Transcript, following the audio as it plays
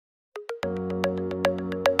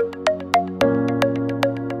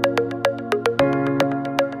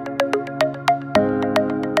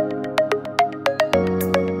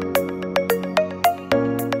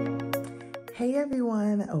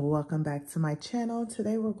to my channel.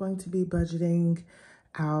 Today we're going to be budgeting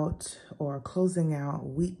out or closing out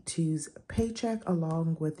week 2's paycheck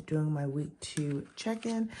along with doing my week 2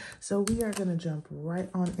 check-in. So we are going to jump right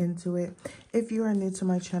on into it. If you are new to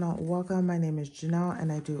my channel, welcome. My name is Janelle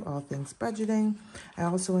and I do all things budgeting. I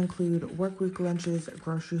also include work week lunches,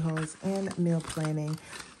 grocery hauls, and meal planning,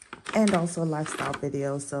 and also lifestyle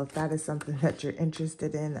videos. So if that is something that you're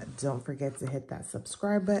interested in, don't forget to hit that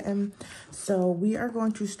subscribe button. So we are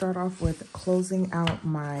going to start off with closing out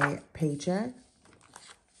my paycheck.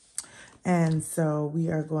 And so we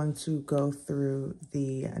are going to go through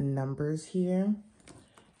the numbers here.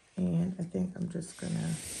 And I think I'm just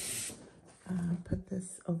gonna put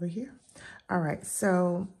this over here. All right,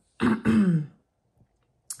 so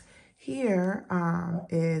here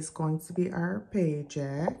is going to be our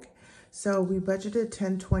paycheck. So we budgeted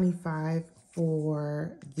 $10.25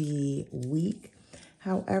 for the week.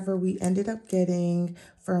 However, we ended up getting,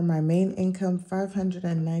 for my main income,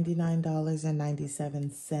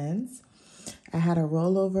 $599.97. I had a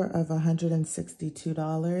rollover of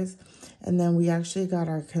 $162. And then we actually got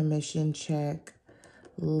our commission check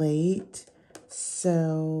late.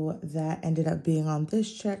 So that ended up being on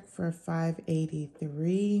this check for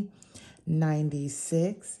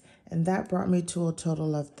 $583.96. And that brought me to a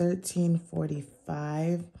total of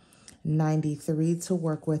 $1345.93 to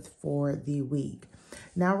work with for the week.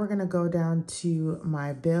 Now we're going to go down to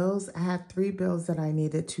my bills. I had 3 bills that I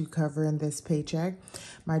needed to cover in this paycheck.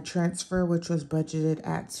 My transfer, which was budgeted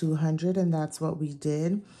at $200, and that's what we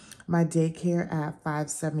did. My daycare at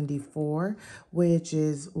 $574, which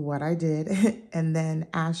is what I did. And then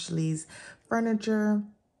Ashley's furniture,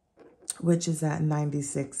 which is at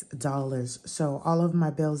 $96. So all of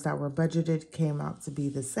my bills that were budgeted came out to be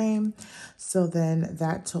the same. So then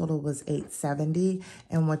that total was $870.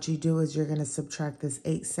 And what you do is you're going to subtract this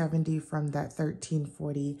 $870 from that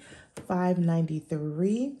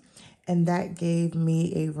 $1345.93. And that gave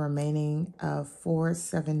me a remaining of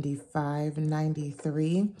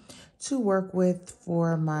 $475.93 to work with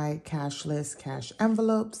for my cashless cash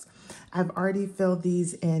envelopes. I've already filled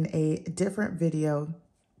these in a different video.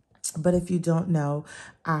 But if you don't know,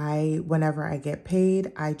 whenever I get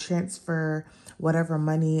paid, I transfer whatever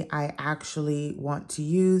money I actually want to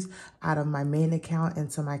use out of my main account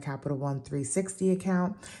into my Capital One 360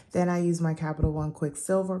 account. Then I use my Capital One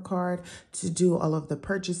Quicksilver card to do all of the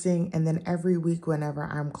purchasing. And then every week, whenever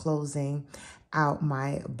I'm closing out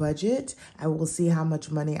my budget, I will see how much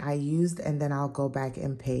money I used, and then I'll go back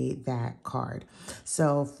and pay that card.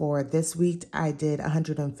 So for this week, I did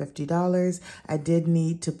 $150. I did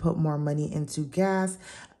need to put more money into gas.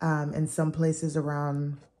 In some places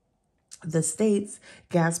around the States,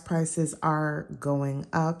 gas prices are going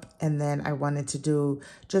up, and then I wanted to do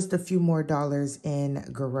just a few more dollars in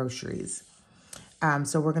groceries.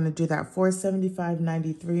 So we're going to do that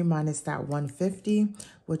 $475.93 minus that $150,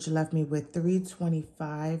 which left me with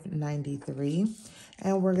 $325.93.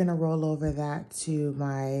 And we're going to roll over that to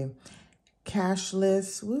my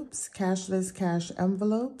cashless cash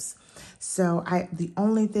envelopes. So the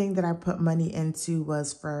only thing that I put money into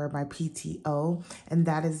was for my PTO, and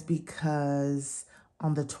that is because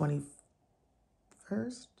on the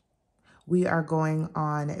 21st, we are going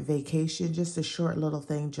on vacation, just a short little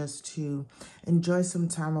thing, just to enjoy some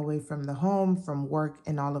time away from the home, from work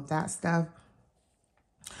and all of that stuff.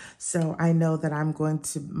 So I know that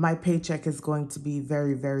my paycheck is going to be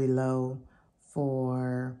very, very low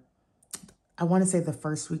for, I want to say, the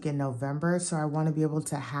first week in November. So I want to be able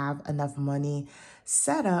to have enough money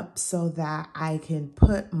set up so that I can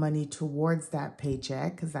put money towards that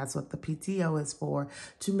paycheck, because that's what the PTO is for,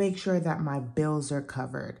 to make sure that my bills are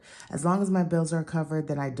covered. As long as my bills are covered,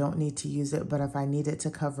 then I don't need to use it. But if I need it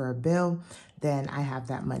to cover a bill, then I have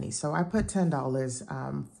that money. So I put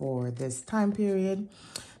 $10 for this time period.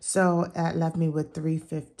 So that left me with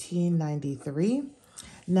 $315.93.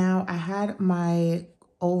 Now I had my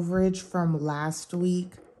overage from last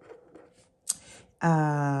week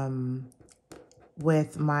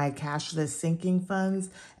with my cashless sinking funds,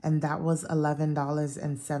 and that was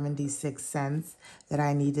 $11.76 that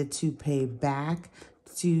I needed to pay back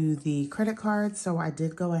to the credit card. So I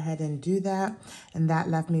did go ahead and do that, and that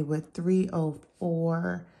left me with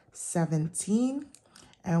 $304.17.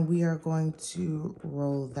 And we are going to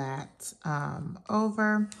roll that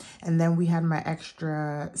over. And then we had my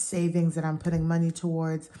extra savings that I'm putting money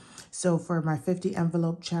towards. So for my 50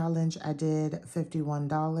 envelope challenge, I did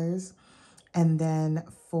 $51. And then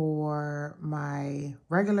for my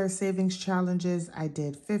regular savings challenges, I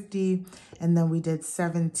did 50. And then we did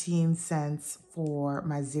 17 cents for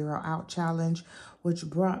my zero out challenge, which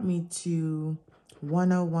brought me to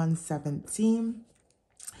 101.17.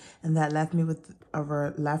 And that left me with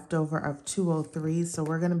a leftover of 203. So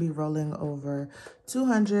we're going to be rolling over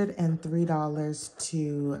 $203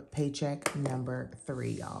 to paycheck number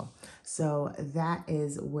 3, y'all. So that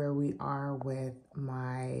is where we are with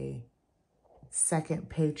my second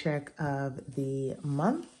paycheck of the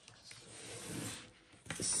month.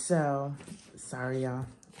 So, sorry, y'all.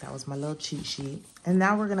 That was my little cheat sheet. And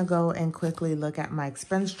now we're going to go and quickly look at my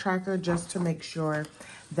expense tracker just to make sure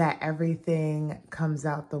that everything comes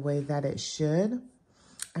out the way that it should.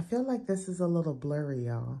 I feel like this is a little blurry,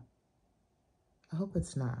 y'all. I hope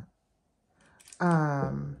it's not.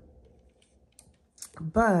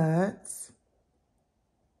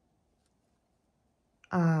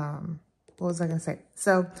 What was I going to say?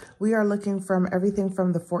 So we are looking from everything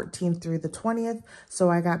from the 14th through the 20th. So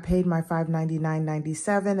I got paid my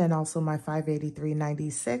 $599.97 and also my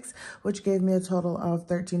 $583.96, which gave me a total of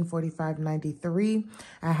 $1345.93.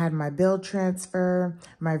 I had my bill transfer,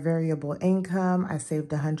 my variable income. I saved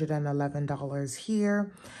 $111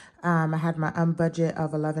 here. I had my budget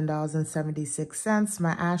of $11.76,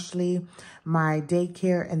 my Ashley, my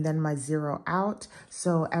daycare, and then my zero out.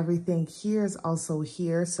 So everything here is also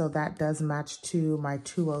here. So that does match to my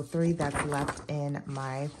 203 that's left in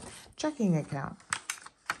my checking account.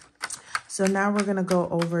 So now we're going to go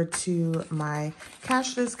over to my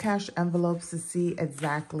cashless cash envelopes to see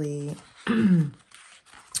exactly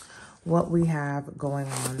what we have going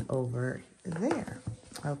on over there.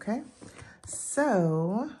 Okay.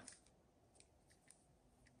 So...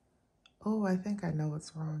 oh, I think I know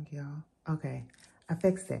what's wrong, y'all. Okay, I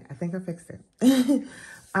fixed it. I think I fixed it.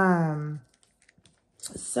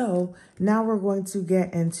 So now we're going to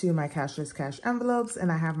get into my cashless cash envelopes,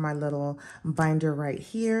 and I have my little binder right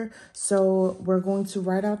here. So we're going to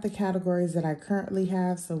write out the categories that I currently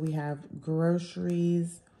have. So we have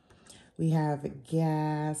groceries, we have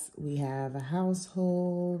gas, we have a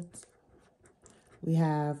household, we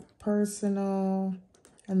have personal,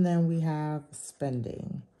 and then we have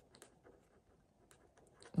spending.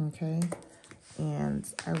 Okay, and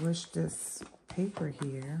I wish this paper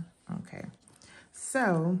here. Okay,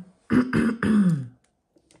 so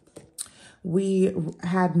we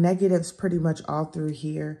had negatives pretty much all through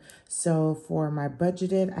here. So for my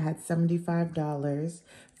budgeted, I had $75.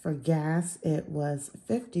 For gas, it was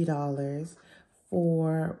 $50.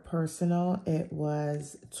 For personal, it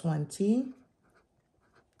was $20.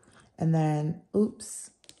 And then,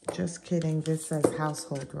 oops, just kidding. This says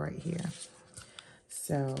household right here.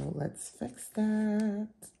 So let's fix that.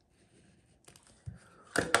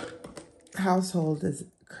 Household is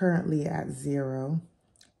currently at $0.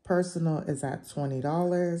 Personal is at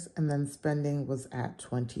 $20. And then spending was at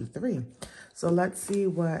 $23. So let's see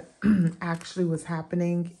what actually was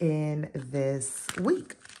happening in this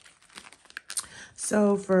week.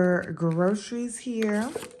 So for groceries here,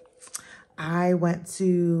 I went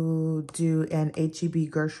to do an H-E-B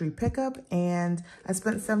grocery pickup and I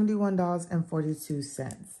spent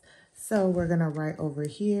 $71.42. So we're going to write over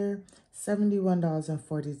here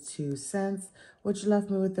 $71.42, which left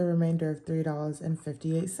me with the remainder of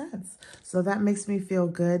 $3.58. So that makes me feel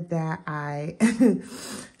good that I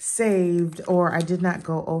saved, or I did not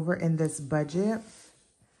go over in this budget.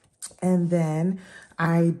 And then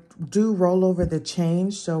I do roll over the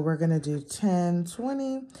change. So we're going to do 10,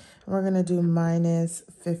 20. We're going to do minus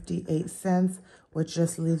 58 cents, which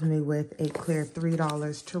just leaves me with a clear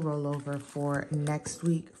 $3 to roll over for next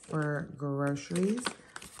week for groceries.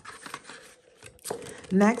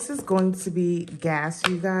 Next is going to be gas,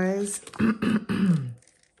 you guys.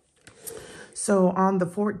 So on the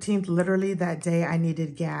 14th, literally that day, I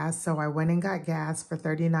needed gas. So I went and got gas for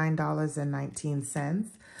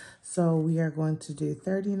 $39.19. So we are going to do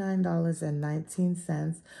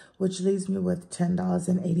 $39.19, which leaves me with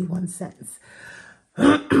 $10.81.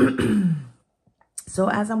 So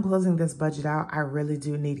as I'm closing this budget out, I really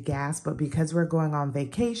do need gas, but because we're going on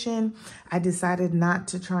vacation, I decided not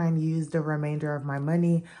to try and use the remainder of my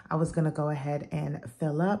money. I was going to go ahead and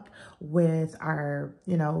fill up with our,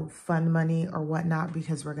 fun money or whatnot,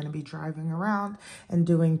 because we're going to be driving around and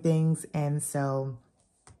doing things. And so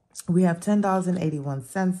we have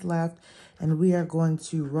 $10.81 left, and we are going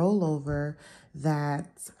to roll over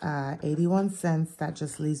that 81 cents. That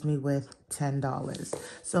just leaves me with $10.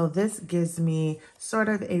 So this gives me sort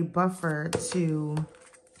of a buffer to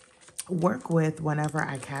work with whenever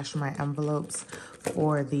I cash my envelopes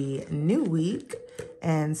for the new week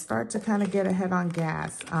and start to kind of get ahead on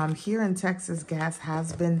gas. Here in Texas, gas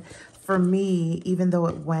has been, for me, even though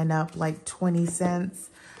it went up like 20 cents,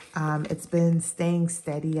 it's been staying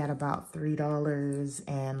steady at about $3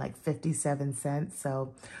 and like 57 cents.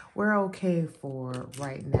 So we're okay for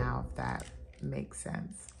right now, if that makes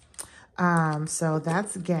sense. So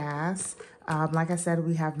that's gas. Like I said,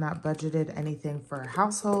 we have not budgeted anything for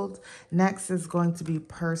household. Next is going to be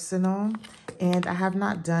personal. And I have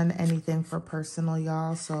not done anything for personal,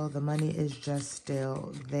 y'all. So the money is just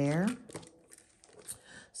still there.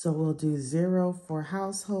 So we'll do 0 for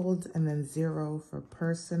household and then 0 for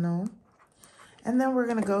personal. And then we're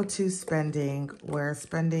going to go to spending, where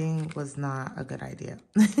spending was not a good idea.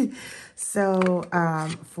 So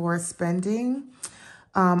for spending,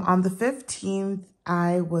 on the 15th,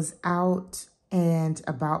 I was out and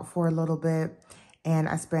about for a little bit, and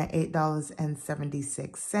I spent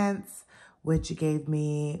 $8.76, which gave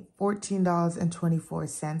me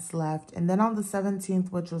 $14.24 left. And then on the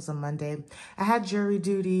 17th, which was a Monday, I had jury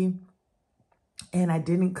duty. And I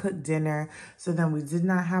didn't cook dinner, so then we did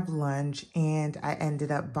not have lunch, and I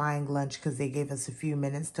ended up buying lunch because they gave us a few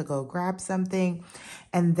minutes to go grab something.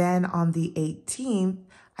 And then on the 18th,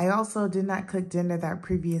 I also did not cook dinner that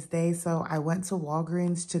previous day, so I went to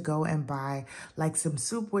Walgreens to go and buy like some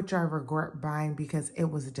soup, which I regret buying because it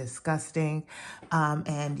was disgusting.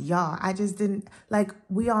 And y'all, I just didn't, like,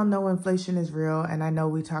 we all know inflation is real, and I know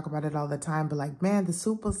we talk about it all the time, but like, man, the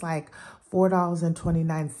soup was like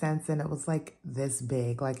 $4.29, and it was like this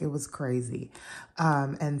big, like it was crazy.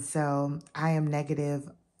 And so I am negative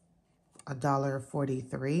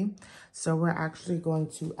 $1.43. So we're actually going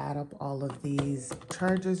to add up all of these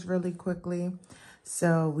charges really quickly.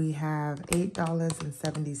 So we have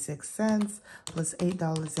 $8.76 plus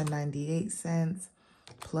 $8.98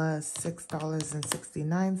 plus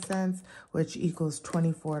 $6.69, which equals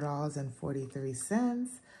 $24.43.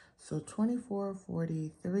 So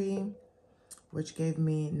 $24.43, which gave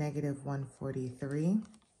me negative 143.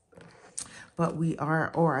 But we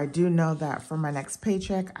are, or I do know that for my next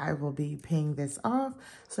paycheck, I will be paying this off.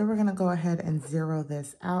 So we're going to go ahead and zero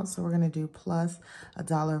this out. So we're going to do plus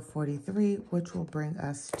 $1.43, which will bring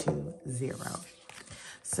us to 0.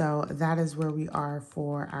 So that is where we are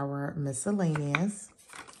for our miscellaneous.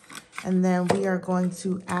 And then we are going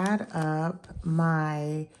to add up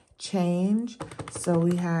my change. So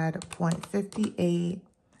we had 0.58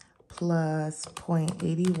 plus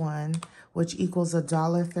 0.81, which equals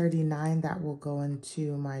 $1.39. That will go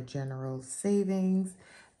into my general savings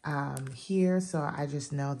here. So I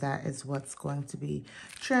just know that is what's going to be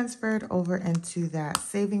transferred over into that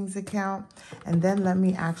savings account. And then let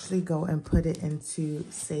me actually go and put it into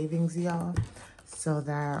savings, y'all, so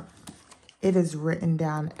that it is written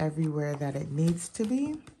down everywhere that it needs to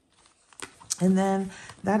be. And then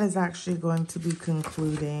that is actually going to be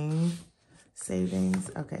concluding savings.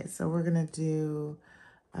 Okay, so we're going to do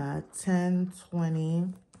 10, 20,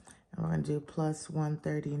 and we're going to do plus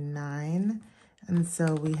 139. And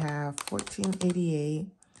so we have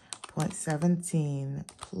 1488.17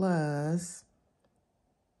 plus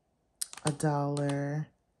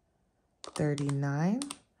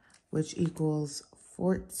 $1.39, which equals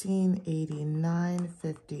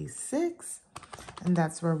 1489.56. And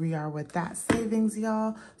that's where we are with that savings,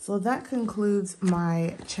 y'all. So that concludes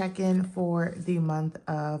my check-in for the month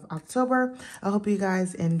of October. I hope you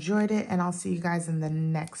guys enjoyed it, and I'll see you guys in the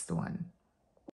next one.